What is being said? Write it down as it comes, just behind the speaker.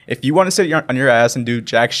If you want to sit on your ass and do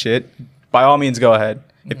jack shit, by all means, go ahead.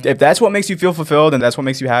 If that's what makes you feel fulfilled and that's what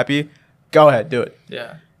makes you happy, go ahead, do it.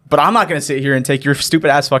 Yeah. But I'm not going to sit here and take your stupid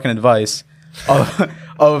ass fucking advice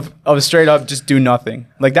of straight up just do nothing.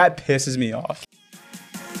 Like, that pisses me off.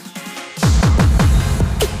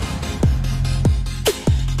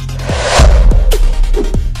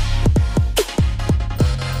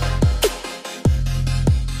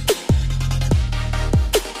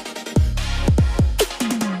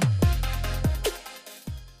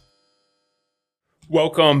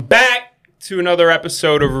 Welcome back to another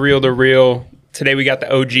episode of Real to Real. Today we got the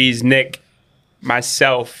OGs, Nick,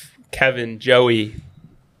 myself, Kevin, Joey.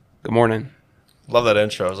 Good morning. Love that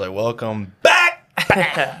intro. I was like, welcome back.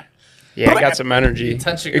 Yeah, I got some energy.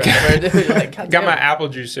 Attention grabber, dude. Like, Got my apple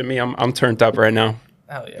juice in me. I'm turned up right now.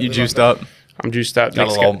 Hell yeah, You juiced up? I'm juiced up. Got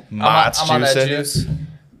a little Mott's I'm on juice that in you. juice.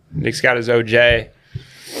 Nick's got his OJ.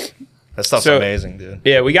 That stuff's So- amazing, dude.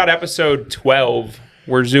 Yeah, we got episode 12.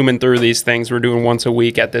 We're zooming through these things. We're doing once a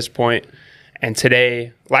week at this point. And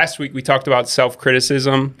last week we talked about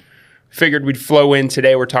self-criticism. Figured we'd flow in.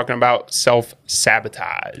 Today we're talking about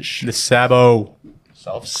self-sabotage. The Sabo.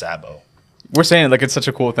 Self-sabo. We're saying it like it's such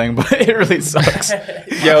a cool thing, but it really sucks.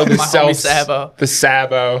 Yo, the My homie Sabo. The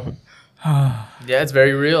Sabo. Yeah, it's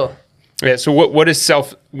very real. Yeah, so what is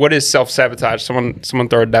self-sabotage? Someone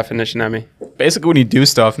throw a definition at me. Basically, when you do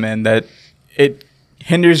stuff, man, that it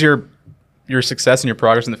hinders your success and your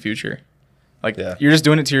progress in the future. Like, you're just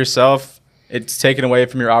doing it to yourself. It's taken away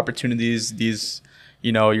from your opportunities,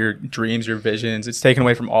 your dreams, your visions. It's taken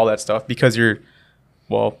away from all that stuff because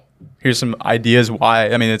here's some ideas why.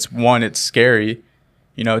 I mean, it's scary.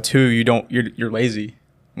 Two, you're lazy,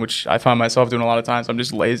 which I find myself doing a lot of times. I'm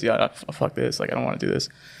just lazy. Fuck this. Like, I don't want to do this.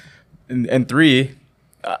 And three,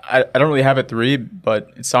 I don't really have a three,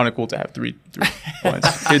 but it sounded cool to have three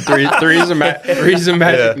points. Dude, three is a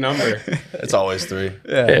magic number. It's always 3.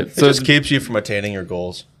 Yeah. It just keeps you from attaining your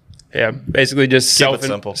goals. Yeah, basically just Keep it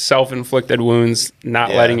simple. self-inflicted wounds, not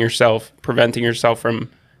preventing yourself from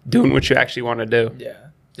doing what you actually want to do. Yeah.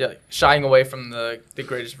 Yeah, like shying away from the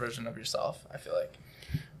greatest version of yourself, I feel like.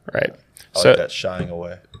 Right. I like that, shying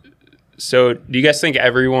away. So do you guys think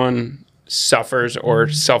everyone suffers or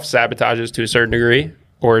self-sabotages to a certain degree?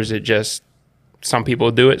 Or is it just some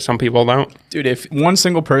people do it, some people don't? Dude, if one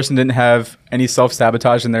single person didn't have any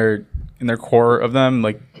self-sabotage in their core of them,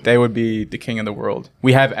 like, they would be the king of the world.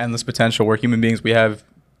 We have endless potential. We're human beings. We have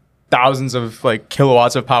thousands of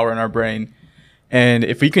kilowatts of power in our brain. And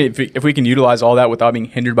if we can utilize all that without being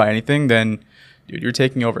hindered by anything, then, dude, you're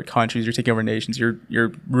taking over countries, you're taking over nations,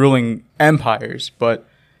 you're ruling empires. But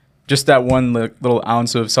just that one little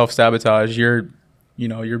ounce of self-sabotage, you're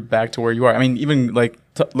back to where you are. I mean, even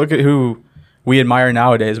look at who we admire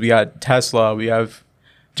nowadays. We got Tesla, we have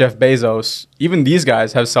Jeff Bezos. Even these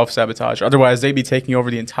guys have self-sabotage. Otherwise, they'd be taking over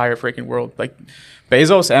the entire freaking world. Like,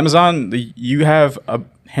 Bezos, Amazon, you have a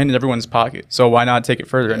hand in everyone's pocket. So why not take it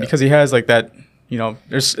further? Yeah. And because he has that,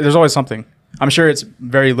 there's always something. I'm sure it's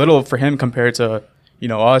very little for him compared to,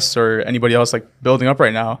 us or anybody else building up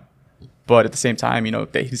right now. But at the same time,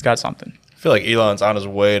 he's got something. I feel like Elon's on his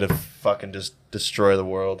way to fucking just destroy the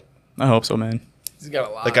world. I hope so, man. He's got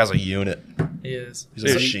a lot. That guy's a unit. He is. He's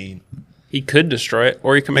a machine. He could destroy it,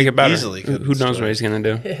 or he can make it better. Easily could Who knows destroy what he's going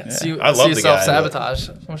to do? Yeah. I love the guy, self-sabotage.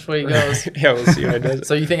 Which way he goes. Yeah, we'll see how he does it.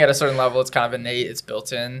 So you think at a certain level it's kind of innate, it's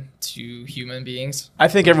built in to human beings? I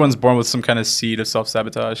think everyone's born with some kind of seed of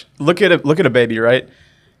self-sabotage. Look at a baby, right?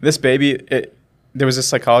 This baby, there was a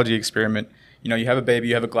psychology experiment. You have a baby,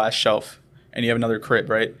 you have a glass shelf, and you have another crib,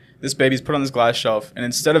 right? This baby's put on this glass shelf, and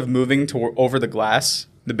instead of moving over the glass,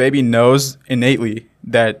 the baby knows innately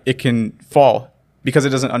that it can fall because it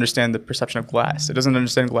doesn't understand the perception of glass. It doesn't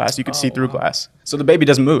understand glass. You can see through glass. So the baby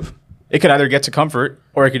doesn't move. It could either get to comfort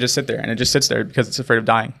or it could just sit there, and it just sits there because it's afraid of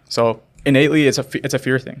dying. So innately, it's a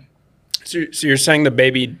fear thing. So you're saying the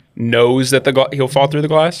baby knows that he'll fall through the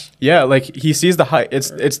glass? Yeah, he sees the height. It's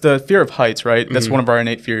the fear of heights, right? That's one of our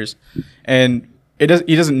innate fears. And he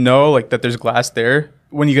doesn't know that there's glass there.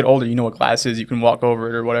 When you get older, you know what glass is. You can walk over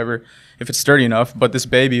it or whatever if it's sturdy enough. But this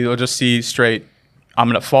baby will just see straight, I'm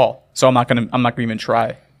gonna fall. So I'm not gonna even try.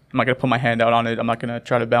 I'm not gonna put my hand out on it. I'm not gonna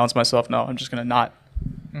try to balance myself. No, I'm just gonna not.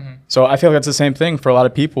 Mm-hmm. So I feel like that's the same thing for a lot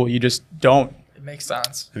of people. You just don't. It makes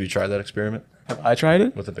sense. Have you tried that experiment? Have I tried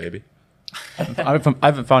it? With a baby? I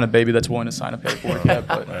haven't found a baby that's willing to sign a paperwork yet.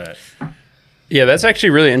 But All right. Yeah, that's actually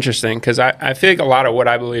really interesting because I feel like a lot of what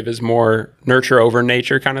I believe is more nurture over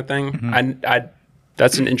nature kind of thing. Mm-hmm.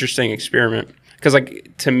 That's an interesting experiment Because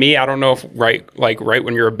like to me, I don't know if right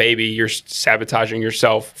when you're a baby, you're sabotaging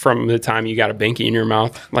yourself from the time you got a binky in your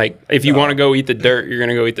mouth. Like if you want to go eat the dirt, you're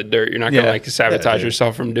gonna go eat the dirt. You're not gonna like sabotage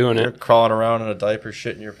yourself from doing You're it. crawling around in a diaper,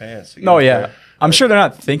 shit in your pants. No, yeah. I'm sure they're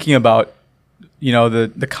not thinking about,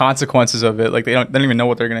 the consequences of it. Like they don't even know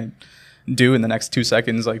what they're gonna do in the next 2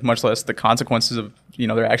 seconds, like much less the consequences of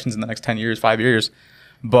their actions in the next 10 years, 5 years.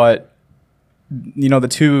 But the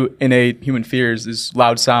two innate human fears is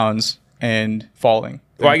loud sounds and falling.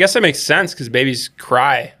 Well, I guess that makes sense because babies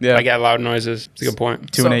cry Yeah. like at loud noises. It's a good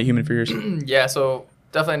point. Two innate human fears. Yeah, so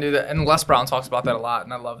definitely do that. And Les Brown talks about that a lot,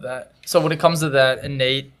 and I love that. So when it comes to the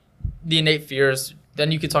innate fears,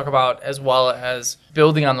 then you could talk about as well as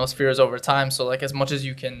building on those fears over time. So like as much as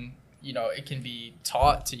you can, it can be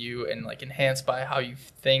taught to you and like enhanced by how you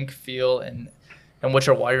think, feel, and what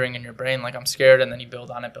you're wiring in your brain. Like I'm scared, and then you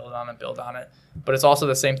build on it. But it's also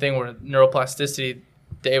the same thing where neuroplasticity,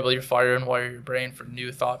 to able to fire and wire your brain for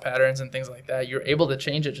new thought patterns and things like that, you're able to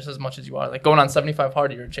change it just as much as you are. Like going on 75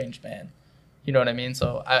 hard, you're a changed man. You know what I mean?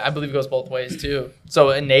 So I believe it goes both ways too.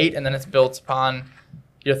 So innate, and then it's built upon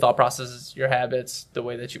your thought processes, your habits, the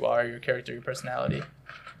way that you are, your character, your personality.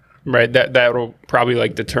 Right. That'll probably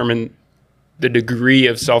like determine the degree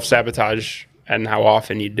of self-sabotage and how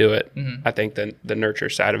often you do it. Mm-hmm. I think the nurture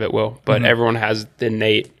side of it will. But everyone has the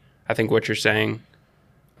innate, I think what you're saying,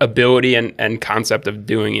 ability and concept of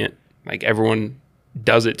doing it. Like everyone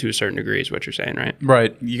does it to a certain degree is what you're saying, right?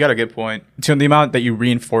 Right. You got a good point. To the amount that you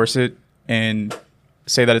reinforce it and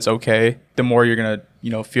say that it's okay, the more you're going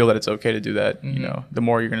to, feel that it's okay to do that. The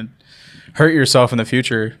more you're going to hurt yourself in the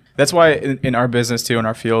future. That's why in our business too, in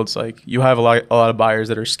our fields, like you have a lot of buyers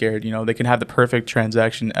that are scared. They can have the perfect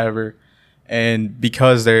transaction ever, and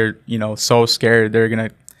because they're so scared, they're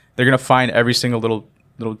gonna find every single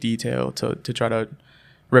little detail to try to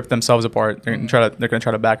rip themselves apart. They're gonna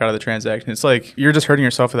try to back out of the transaction. It's like you're just hurting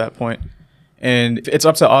yourself at that point, and it's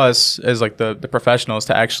up to us as like the professionals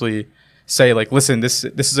to actually say like, listen, this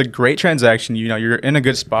is a great transaction. You're in a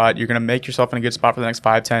good spot. You're gonna make yourself in a good spot for the next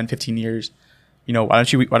 5, 10, 15 years. Why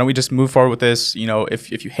don't we just move forward with this?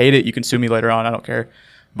 If you hate it, you can sue me later on. I don't care.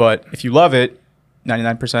 But if you love it,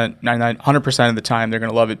 99%, 100% of the time, they're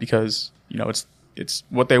going to love it because, it's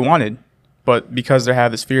what they wanted. But because they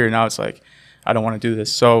have this fear, now it's like, I don't want to do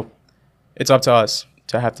this. So it's up to us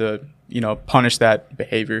to have to, punish that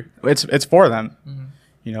behavior. It's for them,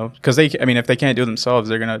 because if they can't do it themselves,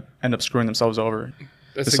 they're going to end up screwing themselves over.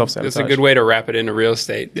 That's a good way to wrap it into real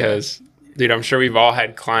estate because, dude, I'm sure we've all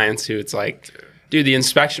had clients who it's like, dude, the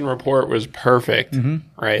inspection report was perfect,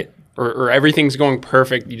 right? Or everything's going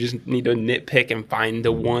perfect. You just need to nitpick and find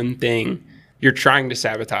the one thing. You're trying to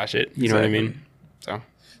sabotage it. You know what I mean?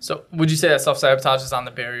 So would you say that self-sabotage is on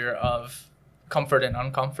the barrier of comfort and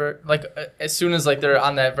uncomfort? Like as soon as like they're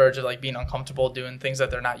on that verge of like being uncomfortable doing things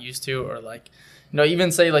that they're not used to, or like,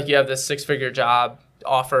 even say like you have this 6-figure job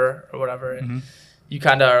offer or whatever, and you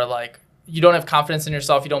kind of are like, you don't have confidence in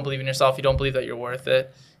yourself. You don't believe in yourself. You don't believe that you're worth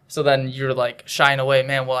it. So then you're like shying away,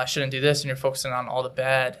 man, well, I shouldn't do this. And you're focusing on all the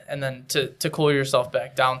bad. And then to cool yourself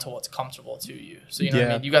back down to what's comfortable to you. So, what I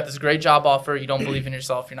mean? You got this great job offer. You don't believe in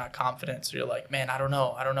yourself. You're not confident. So you're like, man, I don't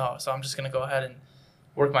know. So I'm just going to go ahead and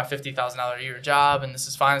work my $50,000 a year job. And this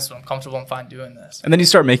is fine. So I'm comfortable. I'm fine doing this. And then you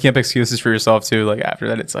start making up excuses for yourself too. Like after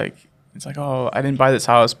that, it's like, oh, I didn't buy this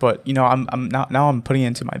house, but I'm putting it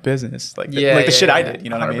into my business. Like the shit I did, you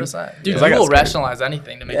know what I mean? Dude, you will rationalize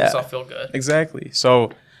anything to make yourself feel good. Exactly.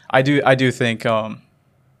 So I do think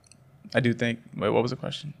wait, what was the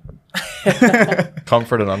question?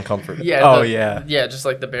 Comfort and uncomfort. Yeah, just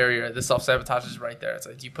like the barrier, the self-sabotage is right there. It's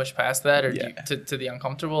like, do you push past that or do you, to the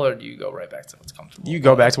uncomfortable, or do you go right back to what's comfortable? You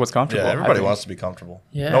go back to what's comfortable. Yeah, everybody wants to be comfortable.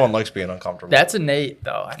 Yeah. No one likes being uncomfortable. That's innate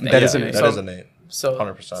though, I think. That is innate. That is innate. So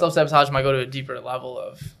 100%. Self-sabotage might go to a deeper level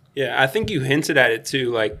of... Yeah, I think you hinted at it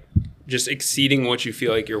too, like just exceeding what you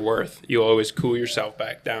feel like you're worth. You'll always cool yourself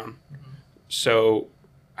back down. So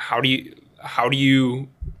how do you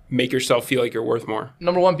make yourself feel like you're worth more?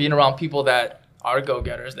 Number one, being around people that are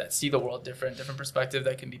go-getters, that see the world different perspective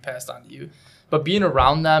that can be passed on to you. But being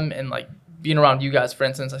around them and like being around you guys, for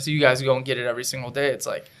instance, I see you guys go and get it every single day. It's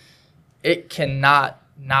like, it cannot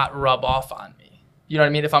not rub off on me. You know what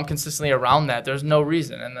I mean? If I'm consistently around that, there's no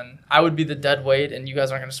reason. And then I would be the dead weight, and you guys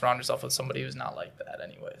aren't going to surround yourself with somebody who's not like that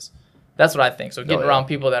anyways. That's what I think. So getting around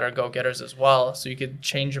people that are go-getters as well, so you could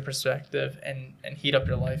change your perspective and heat up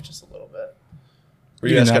your life just a little bit.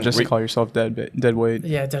 You didn't have just to call yourself dead weight.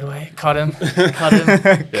 Yeah, dead weight. Cut him. Yeah,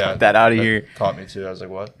 cut that out of here. Caught me too. I was like,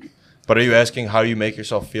 what? But are you asking how you make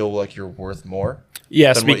yourself feel like you're worth more?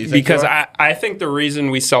 Yes, because I think the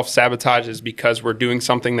reason we self-sabotage is because we're doing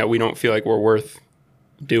something that we don't feel like we're worth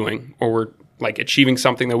doing, or we're like achieving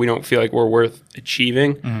something that we don't feel like we're worth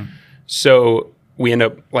achieving. So we end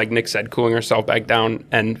up, like Nick said, cooling ourselves back down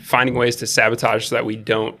and finding ways to sabotage so that we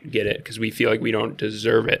don't get it because we feel like we don't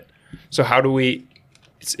deserve it. So how do we,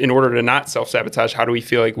 in order to not self-sabotage, how do we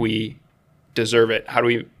feel like we deserve it? How do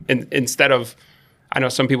we, instead of, I know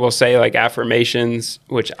some people say like affirmations,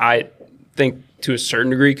 which I think to a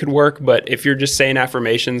certain degree could work, but if you're just saying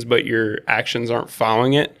affirmations but your actions aren't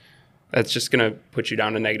following it, that's just going to put you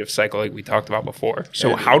down a negative cycle like we talked about before.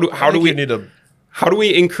 So how do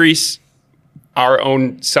we increase our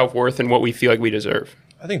own self-worth and what we feel like we deserve?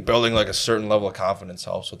 I think building like a certain level of confidence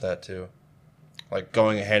helps with that too. Like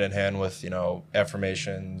going hand in hand with,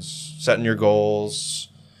 affirmations, setting your goals.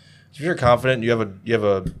 If you're confident, you have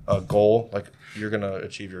a goal, like you're going to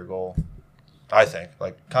achieve your goal. I think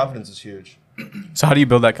like confidence is huge. So how do you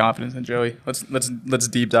build that confidence then, Joey? Let's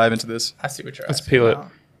deep dive into this. I see what you're Let's asking peel it.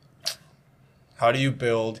 now. How do you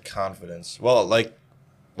build confidence? Well, like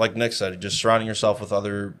Nick said, just surrounding yourself with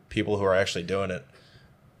other people who are actually doing it.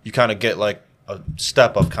 You kind of get like a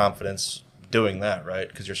step of confidence doing that, right?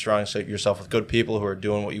 Because you're surrounding yourself with good people who are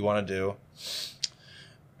doing what you want to do.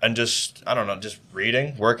 And just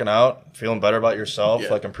reading, working out, feeling better about yourself,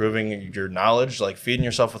 like improving your knowledge, like feeding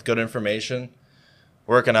yourself with good information,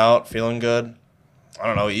 working out, feeling good.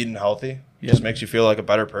 Eating healthy just makes you feel like a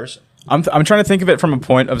better person. I'm trying to think of it from a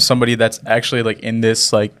point of somebody that's actually like in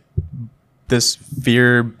this like this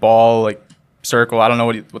fear ball like circle. I don't know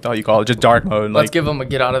what the hell you call it, just dark mode. Let's like, give them a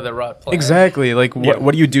get out of the rut plan. exactly. Like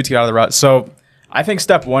what do you do to get out of the rut? So I think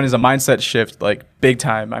step one is a mindset shift, like big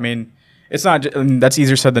time. I mean, it's not that's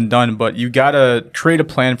easier said than done, but you gotta create a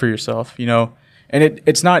plan for yourself, and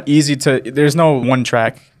it's not easy to. There's no one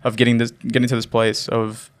track of getting to this place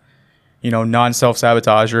of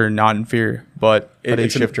non-self-sabotage or non-fear, but How do you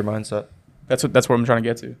it's shift your mindset? That's what I'm trying to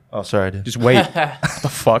get to. Oh, sorry, I did. Just wait. What the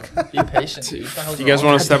fuck? Be patient, dude. You guys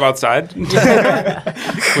want to step outside?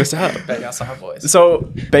 What's up? Bang out our voice.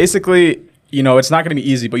 So basically, it's not going to be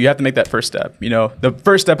easy, but you have to make that first step. The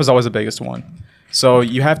first step is always the biggest one. So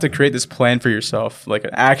you have to create this plan for yourself, like an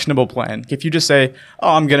actionable plan. If you just say,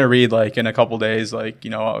 "Oh, I'm gonna read like in a couple days, like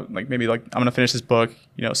maybe like I'm gonna finish this book,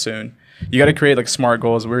 soon," you got to create like SMART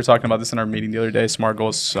goals. We were talking about this in our meeting the other day. SMART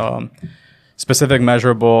goals: specific,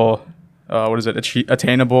 measurable,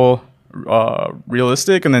 attainable,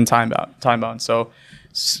 realistic, and then time bound. So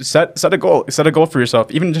set a goal. Set a goal for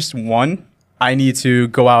yourself. Even just one. I need to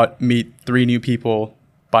go out, meet 3 new people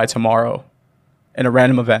by tomorrow in a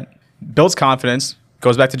random event. Builds confidence,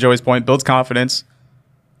 goes back to Joey's point, builds confidence,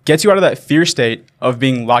 gets you out of that fear state of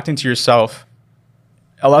being locked into yourself,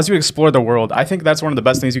 allows you to explore the world. I think that's one of the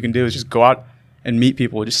best things you can do is just go out and meet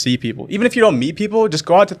people, just see people. Even if you don't meet people, just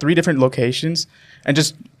go out to 3 different locations and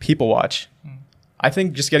just people watch. I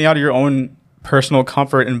think just getting out of your own personal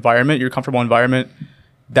comfort environment, your comfortable environment,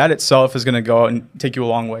 that itself is going to go and take you a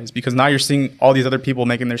long ways because now you're seeing all these other people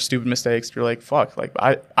making their stupid mistakes. You're like, fuck, like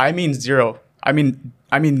I mean zero. I mean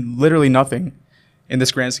literally nothing in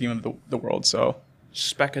this grand scheme of the world. So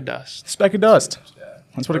Speck of dust. Speck of dust. Yeah.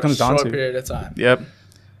 That's what it comes down to. Short period of time. Yep.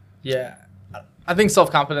 Yeah. I think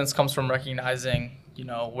self-confidence comes from recognizing,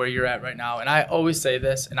 where you're at right now. And I always say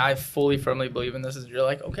this, and I fully, firmly believe in this, is you're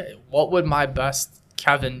like, okay, what would my best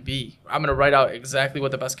Kevin be? I'm going to write out exactly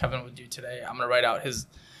what the best Kevin would do today. I'm going to write out his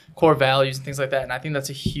core values and things like that. And I think that's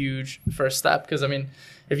a huge first step because,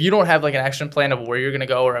 if you don't have like an action plan of where you're going to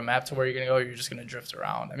go or a map to where you're going to go, you're just going to drift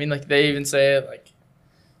around. Like they even say it like,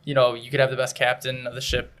 you could have the best captain of the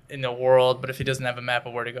ship in the world, but if he doesn't have a map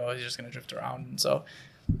of where to go, he's just going to drift around. And so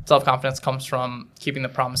self-confidence comes from keeping the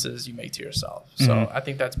promises you make to yourself. So I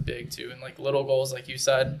think that's big too. And like little goals, like you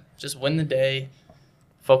said, just win the day,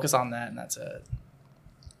 focus on that, and that's it.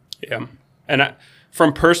 Yeah. And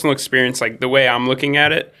from personal experience, like the way I'm looking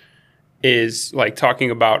at it is like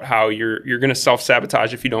talking about how you're going to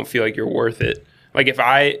self-sabotage if you don't feel like you're worth it. Like if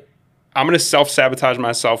I'm going to self-sabotage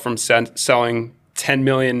myself from selling $10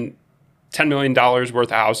 million worth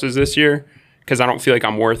of houses this year because I don't feel like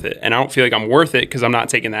I'm worth it. And I don't feel like I'm worth it because I'm not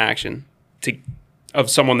taking the action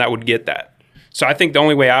of someone that would get that. So I think the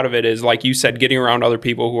only way out of it is, like you said, getting around other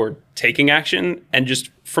people who are taking action and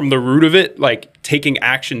just from the root of it, like taking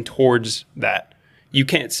action towards that. You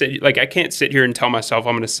can't I can't sit here and tell myself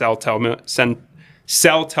I'm going to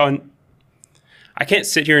I can't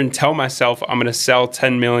sit here and tell myself I'm going to sell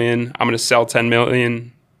 10 million. I'm going to sell 10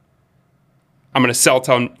 million. I'm going to sell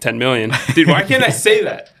 10 million. Dude, why can't I say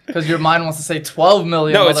that? Because your mind wants to say 12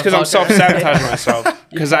 million. No, it's because I'm self-sabotaging myself.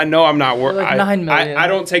 Because I know I'm not worth like 9 million. I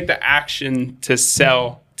don't take the action to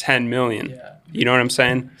sell 10 million. Yeah. You know what I'm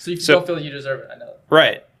saying? So you still feel like you deserve it. I know.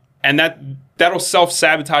 Right. and that'll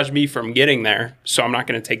self-sabotage me from getting there, so I'm not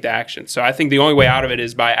going to take the action. So I think the only way out of it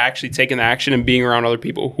is by actually taking the action and being around other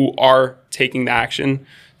people who are taking the action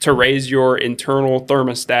to raise your internal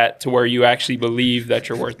thermostat to where you actually believe that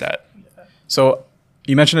you're worth that. So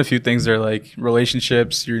you mentioned a few things there, like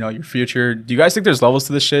relationships, your future. Do you guys think there's levels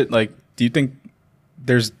to this shit? Like, do you think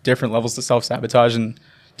there's different levels to self-sabotage, and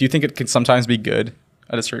do you think it can sometimes be good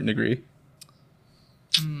at a certain degree?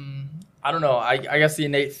 I don't know. I guess the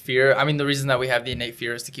innate fear. I mean, the reason that we have the innate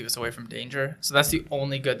fear is to keep us away from danger. So that's the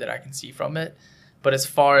only good that I can see from it. But as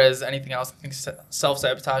far as anything else, I think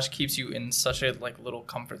self-sabotage keeps you in such a like little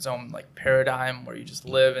comfort zone, like paradigm where you just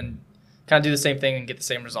live and kind of do the same thing and get the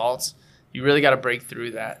same results. You really got to break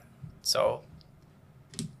through that. So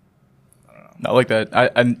I don't know. I like that.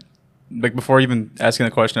 I like before even asking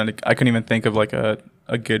the question, I couldn't even think of like a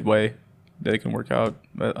good way that it can work out.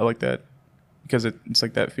 But I like that because it's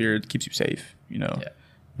like that fear. It keeps you safe, Yeah.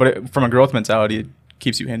 But from a growth mentality, it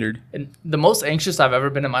keeps you hindered. And the most anxious I've ever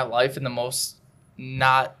been in my life and the most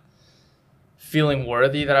not feeling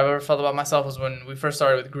worthy that I've ever felt about myself was when we first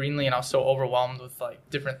started with Greenlee, and I was so overwhelmed with like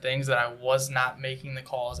different things that I was not making the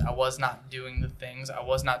calls. I was not doing the things. I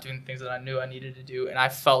was not doing the things that I knew I needed to do. And I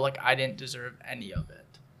felt like I didn't deserve any of it.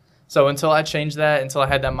 So until I changed that, until I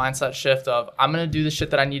had that mindset shift of I'm going to do the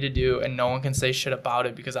shit that I need to do and no one can say shit about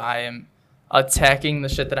it because I am attacking the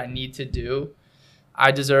shit that I need to do.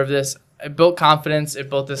 I deserve this. It built confidence. It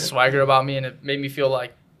built this swagger about me, and it made me feel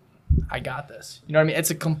like I got this. You know what I mean?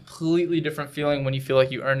 It's a completely different feeling when you feel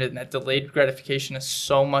like you earned it, and that delayed gratification is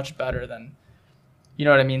so much better than, you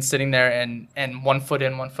know what I mean, sitting there and 1 foot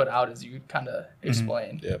in, 1 foot out, as you kind of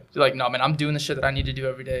explained. Mm-hmm. Yep. You're like, no, man, I'm doing the shit that I need to do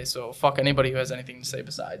every day, so fuck anybody who has anything to say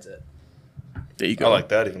besides it. There you go. I like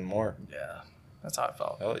that even more. Yeah, that's how I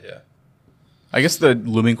felt. Hell yeah. I guess the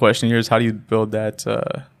looming question here is how do you build that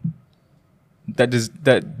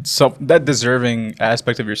that deserving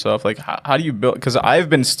aspect of yourself? Like how do you build? Because I've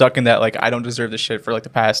been stuck in that like I don't deserve this shit for like the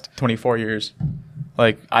past 24 years.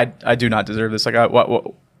 Like I do not deserve this. Like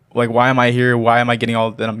like why am I here? Why am I getting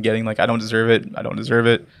all that I'm getting? Like I don't deserve it. I don't deserve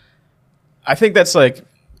it. I think that's like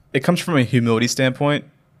it comes from a humility standpoint.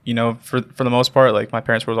 For the most part, like my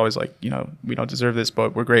parents were always like, we don't deserve this,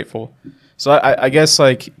 but we're grateful. So I guess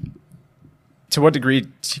like. To what degree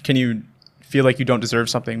can you feel like you don't deserve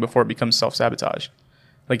something before it becomes self-sabotage?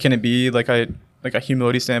 Like, can it be like a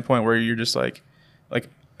humility standpoint where you're just like,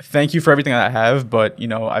 thank you for everything I have, but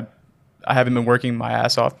I haven't been working my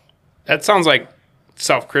ass off. That sounds like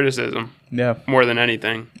self-criticism. Yeah. More than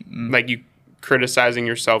anything, like you criticizing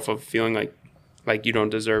yourself of feeling like you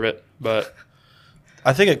don't deserve it. But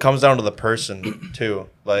I think it comes down to the person too.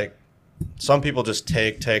 Like some people just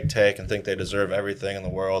take and think they deserve everything in the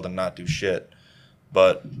world and not do shit.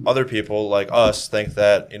 But other people like us think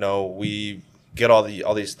that, we get all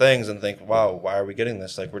these things and think, wow, why are we getting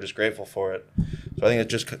this? Like, we're just grateful for it. So I think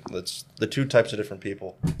it's the two types of different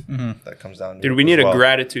people that comes down to. Dude, we need a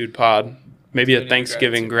gratitude pod. Maybe a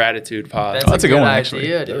Thanksgiving gratitude pod. That's a good one, idea, actually.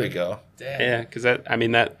 dude. There we go. Damn. Yeah, because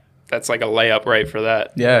that's like a layup right for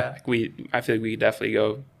that. Yeah. I feel like we could definitely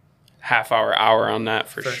go hour on that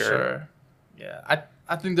for sure. Yeah,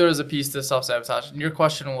 I think there was a piece to self-sabotage. And your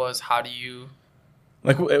question was, how do you...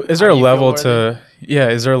 Like, is there a level to... Yeah,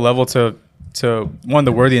 is there a level to one,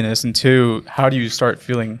 the worthiness, and two, how do you start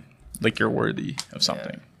feeling like you're worthy of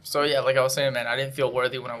something? Yeah. So, yeah, like I was saying, man, I didn't feel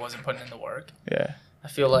worthy when I wasn't putting in the work. Yeah. I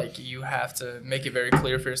feel like you have to make it very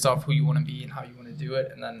clear for yourself who you want to be and how you want to do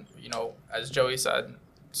it. And then, as Joey said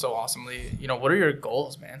so awesomely, what are your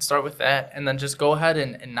goals, man? Start with that. And then just go ahead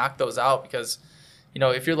and knock those out because,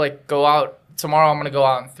 if you're like, go out, tomorrow I'm going to go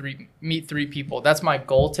out and meet 3 people. That's my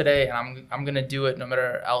goal today, and I'm going to do it no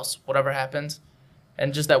matter else, whatever happens.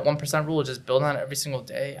 And just that 1% rule, just build on it every single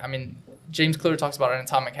day. I mean, James Clear talks about it in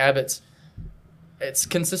Atomic Habits. It's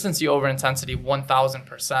consistency over intensity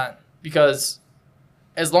 1,000%. Because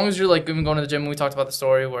as long as you're like even going to the gym, we talked about the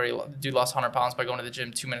story where the dude lost 100 pounds by going to the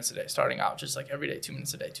gym 2 minutes a day, starting out just like every day, 2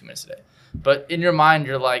 minutes a day, 2 minutes a day. But in your mind,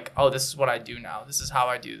 you're like, oh, this is what I do now. This is how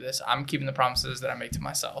I do this. I'm keeping the promises that I make to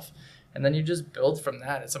myself. And then you just build from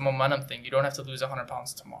that. It's a momentum thing. You don't have to lose 100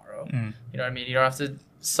 pounds tomorrow. You know what I mean? You don't have to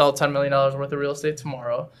sell $10 million worth of real estate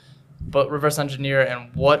tomorrow. But reverse engineer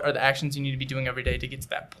and what are the actions you need to be doing every day to get to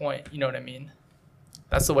that point? You know what I mean?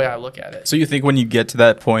 That's the way I look at it. So you think when you get to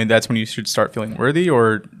that point, that's when you should start feeling worthy,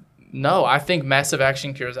 or? No, I think massive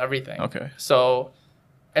action cures everything. Okay. So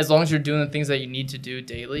as long as you're doing the things that you need to do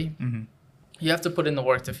daily, you have to put in the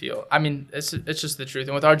work to feel. I mean, it's just the truth.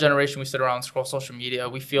 And with our generation, we sit around and scroll social media.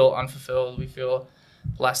 We feel unfulfilled. We feel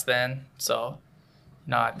less than. So,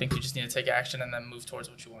 no, I think you just need to take action and then move towards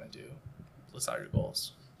what you want to do. List out your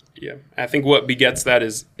goals. Yeah, I think what begets that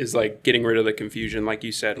is like getting rid of the confusion. Like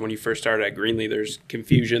you said, when you first started at Greenlee, there's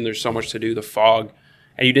confusion. There's so much to do, the fog,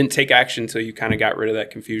 and you didn't take action until you kind of got rid of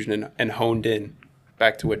that confusion and honed in.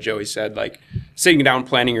 Back to what Joey said, like sitting down,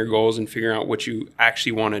 planning your goals, and figuring out what you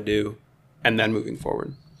actually want to do, and then moving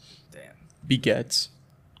forward. Damn. Begets.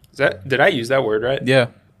 Did I use that word right? Yeah.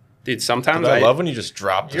 Dude, sometimes I love when you just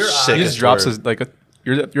drop the You're sickest He just drops word. as like a.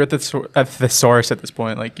 You're at the thesaurus at this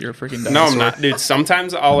point. Like you're a freaking dinosaur. No, I'm not, dude.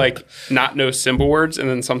 Sometimes I'll like not know simple words, and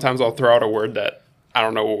then sometimes I'll throw out a word that I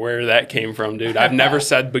don't know where that came from, dude. I've never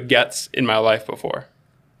said baguettes in my life before.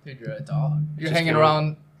 Dude, you're a dog. You're Just hanging kidding.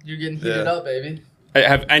 around. You're getting heated Yeah. up, baby.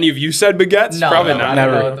 Have any of you said baguettes? No, Probably no, not.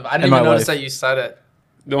 Never. I didn't In even my notice life. that you said it.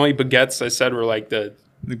 The only baguettes I said were like the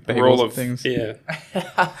The bagels roll and of things. yeah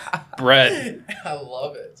bread. I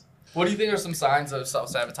love it. What do you think are some signs of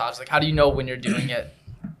self-sabotage? Like, how do you know when you're doing it?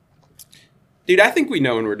 Dude, I think we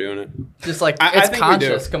know when we're doing it. Just like I it's think we do.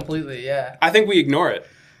 conscious completely, yeah. I think we ignore it.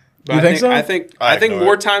 But You I think so? I think I I think ignore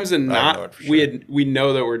more it. times than I ignore not, it for sure. we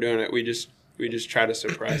know that we're doing it. We just try to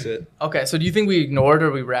suppress it, Okay, so do you think we ignore it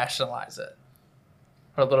or we rationalize it?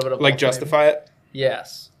 Or a little bit of like both, justify it. maybe?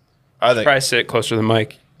 Yes. I think Probably sit closer to the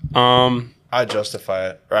mic. I justify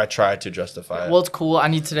it, or I try to justify it. Well, it's cool. I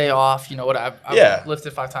need today off. You know what? I've Yeah.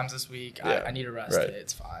 lifted 5 times this week. Yeah. I need a rest Right. day.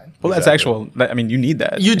 It's fine. Well, that's Exactly. actual. I mean, you need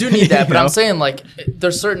that. You do need that, but You I'm know? saying like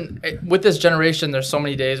there's certain with this generation. There's so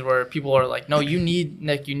many days where people are like, "No, you need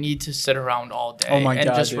Nick. You need to sit around all day Oh my and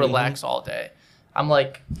God, just dude. relax all day." I'm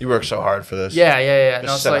like, You work so hard for this. yeah. No,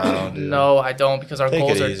 Just it's sit like, down, dude. no, I don't because our Take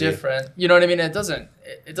goals it are easy. different. You know what I mean? It doesn't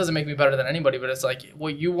make me better than anybody, but it's like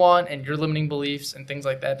what you want and your limiting beliefs and things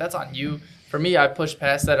like that. That's on you. For me, I pushed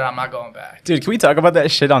past that and I'm not going back. Dude, can we talk about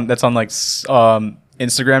that shit that's on like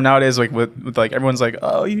Instagram nowadays? Like with like everyone's like,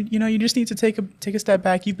 oh, you know, you just need to take a step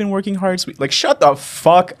back. You've been working hard. Sweet. Like, shut the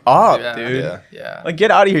fuck up, Yeah. dude. Yeah. Yeah. Like,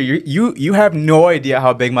 get out of here. You have no idea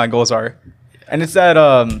how big my goals are, and it's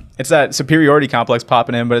that superiority complex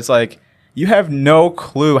popping in. But it's like you have no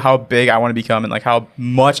clue how big I want to become and like how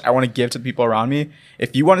much I want to give to the people around me.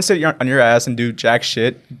 If you want to sit on your ass and do jack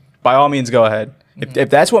shit, by all means, go ahead. If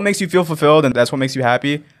that's what makes you feel fulfilled and that's what makes you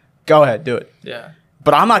happy, go ahead, do it. Yeah.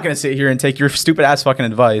 But I'm not gonna sit here and take your stupid ass fucking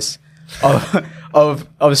advice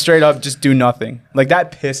of straight up just do nothing. Like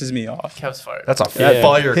that pisses me off. Kev's fired. That's a Yeah.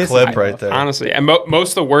 fire Piss clip me right off. there. Honestly, and most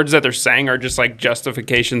of the words that they're saying are just like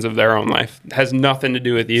justifications of their own life. It has nothing to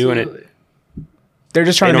do with you, and Absolutely. They're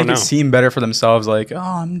just trying They to make don't it know. seem better for themselves. Like, oh,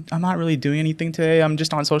 I'm not really doing anything today. I'm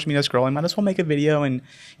just on social media scrolling. Might as well make a video and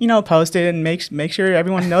post it and make sure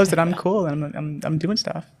everyone knows that I'm cool and I'm doing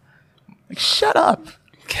stuff. Like, shut up.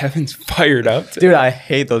 Kevin's fired up. Dude, I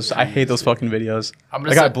hate those fucking videos. I'm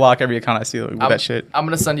Like, gonna I say- block every account I see with that shit. I'm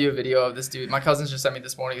gonna send you a video of this dude. My cousins just sent me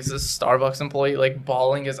this morning. It's this Starbucks employee like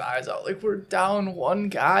bawling his eyes out, like we're down one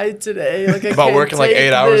guy today. Like I About can't working, like, take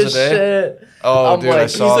 8 hours a this day? shit. Oh, I'm dude, like, I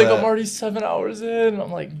saw he's like, that. I'm already 7 hours in.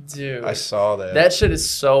 I'm like, dude, I saw that. that shit is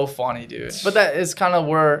so funny, dude. But that is kind of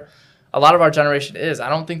where a lot of our generation is. I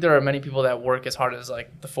don't think there are many people that work as hard as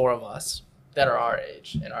like the 4 of us that are our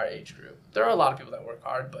age in our age group. There are a lot of people that work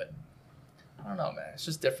hard, but I don't know, man. It's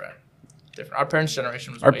just different. Our parents'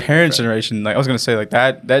 generation was Our way parents' different. generation, like I was gonna say, like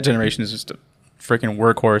that generation is just a freaking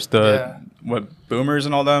workhorse. Yeah. What boomers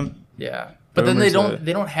and all them. Yeah, but then they Boomers,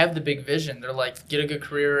 don't have the big vision. They're like get a good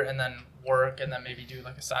career and then work and then maybe do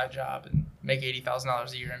like a side job and make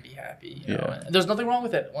 $80,000 a year and be happy. You know? Yeah. And there's nothing wrong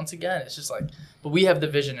with it. Once again, it's just like, but we have the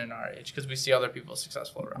vision in our age because we see other people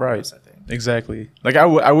successful around Right. us. I think. Exactly. Like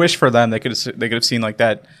I wish for them they could have seen like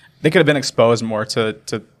that. They could have been exposed more to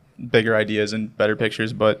bigger ideas and better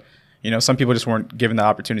pictures. But some people just weren't given the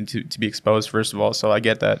opportunity to be exposed. First of all, so I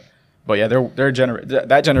get that. But yeah,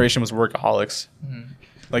 that generation was workaholics. Mhm.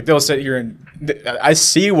 Like they'll sit here and I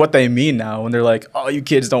see what they mean now when they're like, "Oh, you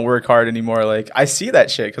kids don't work hard anymore." Like I see that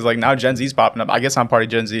shit because like now Gen Z's popping up. I guess I'm part of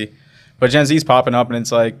Gen Z, but Gen Z's popping up and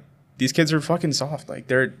it's like these kids are fucking soft. Like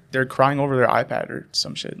they're crying over their iPad or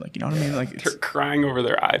some shit. Like you know what I mean? Like it's They're crying over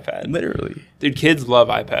their iPad. literally. Dude, kids love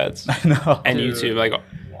iPads I know. and Dude. YouTube. Like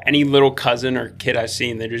any little cousin or kid I've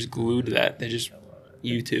seen, they're just glued to that. They just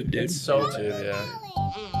YouTube, dude. It's so Dude, bad.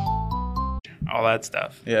 yeah. All that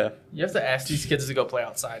stuff. Yeah. You have to ask these kids to go play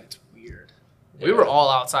outside. It's weird. We were all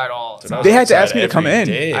outside all the Dude, I time. was They had to outside ask me to come every in.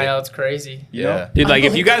 day. I know it's crazy. You know? Yeah. Dude, like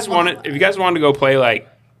if you guys wanted to go play like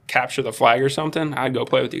capture the flag or something, I'd go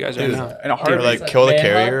play with you guys right Dude, now. In a Or heartbeat. like Like kill the man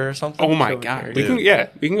carrier or something. Oh my Kill the god, carrot. we can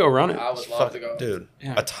we can go run it. I would love to go. Dude,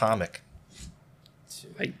 Yeah. atomic.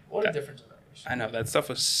 Like What a different generation. I know that stuff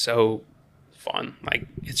was so fun. Like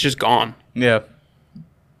it's just gone. Yeah.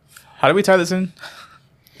 How do we tie this in?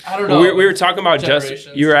 I don't know. We were talking about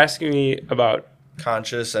Generations. you were asking me about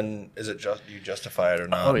conscious, and is it just you justify it or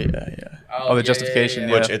not? Oh yeah. Oh, The yeah, justification.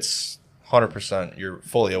 yeah, Yeah. Which it's 100%. You're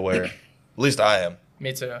fully aware. At least I am.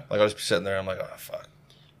 Me too. Like I'll just be sitting there. I'm like, oh fuck.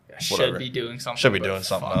 I should Whatever. be doing something. Should be but doing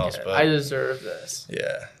something fuck else, it. but- I deserve this.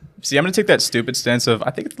 Yeah. See, I'm gonna take that stupid stance of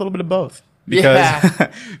I think it's a little bit of both. Because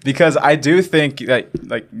because I do think that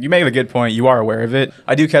like you made a good point. You are aware of it.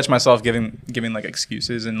 I do catch myself giving like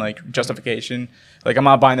excuses and like justification. Like I'm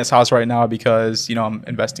not buying this house right now because I'm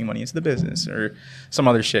investing money into the business or some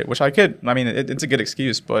other shit. Which I could. I mean, it's a good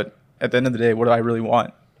excuse, but at the end of the day, what do I really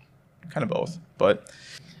want? Kind of both. But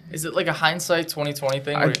Is it like a hindsight 2020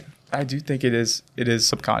 thing? I do think it is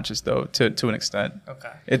subconscious though to an extent.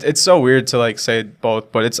 Okay. It's so weird to like say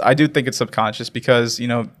both, but I do think it's subconscious because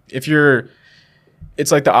if you're,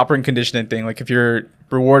 it's like the operant conditioning thing. Like if you're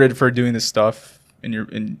rewarded for doing this stuff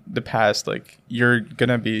in the past, like you're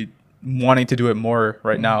gonna be wanting to do it more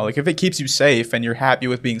right now. Like if it keeps you safe and you're happy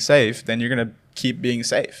with being safe, then you're gonna keep being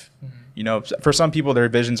safe. For some people, their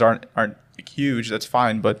visions aren't huge. That's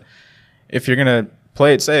fine, but if you're gonna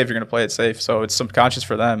play it safe, you're going to play it safe. So it's subconscious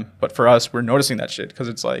for them. But for us, we're noticing that shit because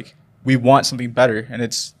it's like we want something better. And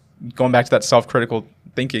it's going back to that self-critical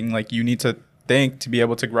thinking. Like you need to think to be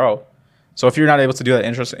able to grow. So if you're not able to do that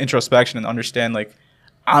introspection and understand like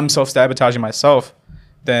I'm self-sabotaging myself,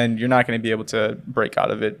 then you're not going to be able to break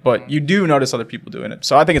out of it. But you do notice other people doing it.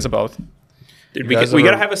 So I think it's a both. Dude, we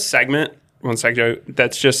got to have a segment, one sec, Joe,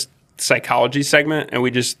 that's just psychology segment. And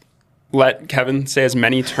we just let Kevin say as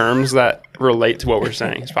many terms that relate to what we're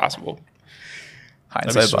saying as possible.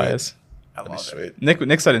 Hindsight sweet. bias. I love it. Sweet.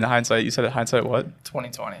 Nick said in hindsight. You said in hindsight what?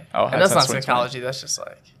 2020. Oh, and that's not hindsight's 2020. psychology. That's just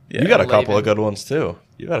like. Yeah. You got a couple Laban. of good ones too.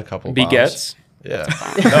 You got a couple. Bombs. Begets. Yeah.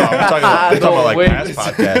 No, I'm talking about like wait. past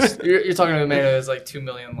podcasts. You're talking to a man who has like 2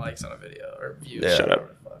 million likes on a video or views. Yeah. Shut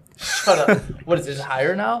up. Shut up. What is it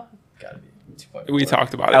higher now? Gotta be 2.4. We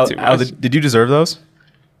talked about Al, it too Al, much. did you deserve those?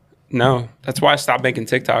 No, that's why I stopped making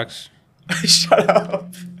TikToks. Shut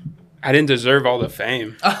up. I didn't deserve all the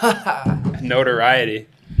fame and notoriety.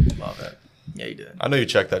 Love it. Yeah, you did. I know you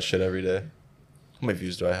check that shit every day. How many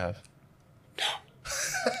views do I have?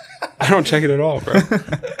 I don't check it at all, bro.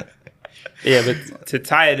 Yeah, but to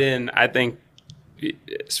tie it in, I think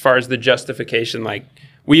as far as the justification, like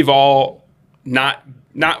we've all not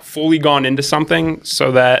fully gone into something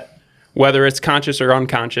so that whether it's conscious or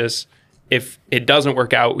unconscious, if it doesn't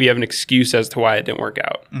work out, we have an excuse as to why it didn't work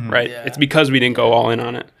out, right? Yeah. It's because we didn't go all in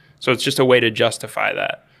on it. So it's just a way to justify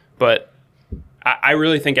that. But I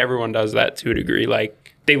really think everyone does that to a degree.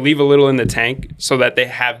 Like they leave a little in the tank so that they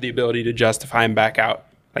have the ability to justify and back out.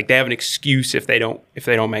 Like they have an excuse if they don't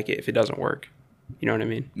make it, if it doesn't work. You know what I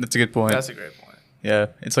mean? That's a good point. That's a great point. Yeah,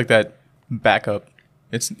 it's like that backup.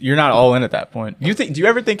 You're not all in at that point. Do you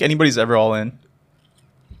ever think anybody's ever all in?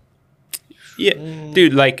 Yeah,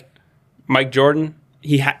 dude. Like Mike Jordan,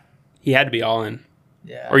 he had to be all in.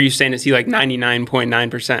 Yeah. Or are you saying is he like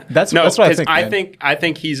 99.9%? That's what I 'cause think, man. I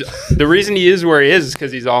think he's the reason he is where he is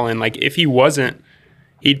because he's all in. Like if he wasn't,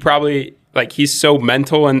 he'd probably like he's so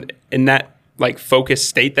mental and in that like focused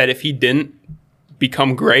state that if he didn't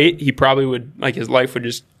become great, he probably would like his life would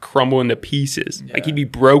just crumble into pieces. Yeah. Like he'd be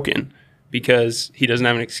broken because he doesn't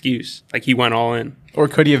have an excuse. Like he went all in. Or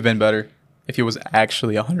could he have been better if he was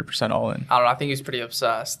actually 100% all in? I don't know. I think he's pretty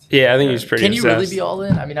obsessed. Yeah, I think he's pretty. Can you really obsessed. be all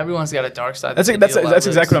in? I mean, everyone's got a dark side. That's exactly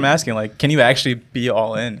what I'm asking. Like, can you actually be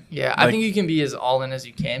all in? Yeah, I Like- think you can be as all in as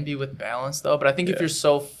you can be with balance, though. But I think if Yeah. you're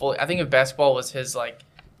so full, I think if basketball was his like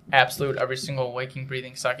absolute every single waking,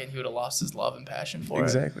 breathing second, he would have lost his love and passion for it.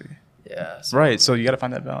 Exactly. Yeah. So Right. So you got to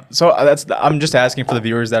find that balance. So I'm just asking for the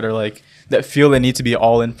viewers that are like that feel they need to be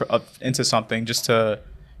all in into something just to,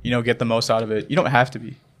 get the most out of it. You don't have to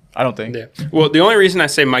be. I don't think. Yeah. Well, the only reason I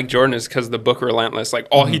say Mike Jordan is because the book Relentless, like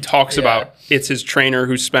all he talks Yeah. about, it's his trainer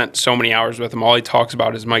who spent so many hours with him. All he talks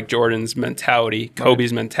about is Mike Jordan's mentality,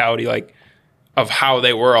 Kobe's mentality, like of how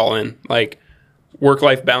they were all in. Like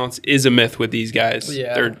work-life balance is a myth with these guys.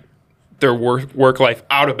 Yeah. Their work-life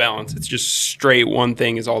out of balance. It's just straight one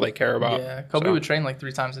thing is all they care about. yeah, Kobe So, would train like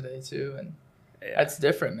 3 times a day too, and that's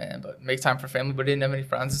different, man. But make time for family, but he didn't have any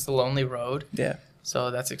friends. It's a lonely road. Yeah.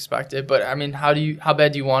 So that's expected. But I mean, how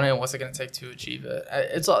bad do you want it, and what's it going to take to achieve it?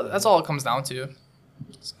 That's all it comes down to.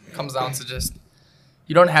 It comes down to just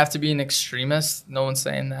you don't have to be an extremist. No one's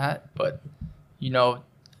saying that, but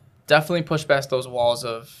definitely push past those walls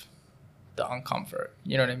of the uncomfort.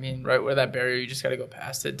 You know what I mean? Right where that barrier, you just got to go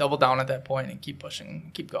past it. Double down at that point and keep pushing,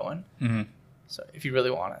 keep going. Mm-hmm. So if you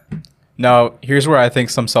really want it. Now, here's where I think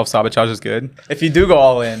some self-sabotage is good. If you do go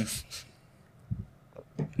all in,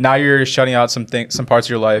 now you're shutting out some parts of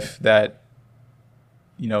your life that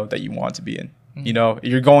that you want to be in. Mm-hmm.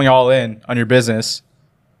 You're going all in on your business,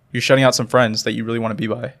 you're shutting out some friends that you really want to be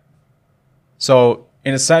by. So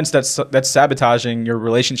in a sense, that's sabotaging your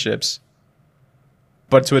relationships.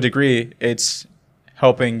 But to a degree, it's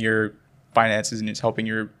helping your finances and it's helping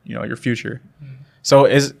your future. So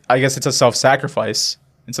I guess it's a self-sacrifice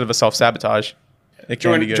instead of a self-sabotage. It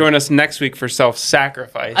can be good. Join us next week for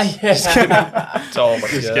self-sacrifice. It's all about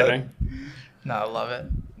Just kidding. No, I love it.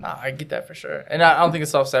 No, I get that for sure. And I don't think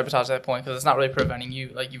it's self-sabotage at that point because it's not really preventing you.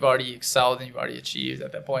 Like, you've already excelled and you've already achieved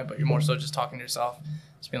at that point, but you're more so just talking to yourself.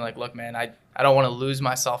 Just being like, look, man, I don't want to lose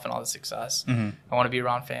myself in all the success. I want to be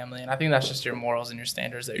around family. And I think that's just your morals and your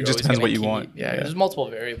standards that you're always going to keep. It just depends what you want. Yeah, there's multiple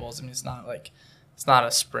variables. I mean, it's not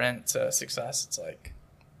a sprint to success. It's like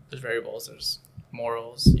there's variables, there's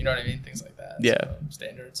morals, you know what I mean? Things like that. Yeah. So,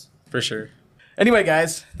 standards. For sure. Anyway,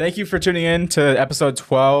 guys, thank you for tuning in to episode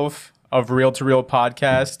 12 of Real to Real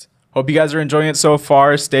Podcast. Hope you guys are enjoying it so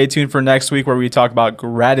far. Stay tuned for next week where we talk about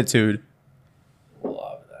gratitude.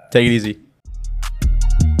 Love that. Take it easy.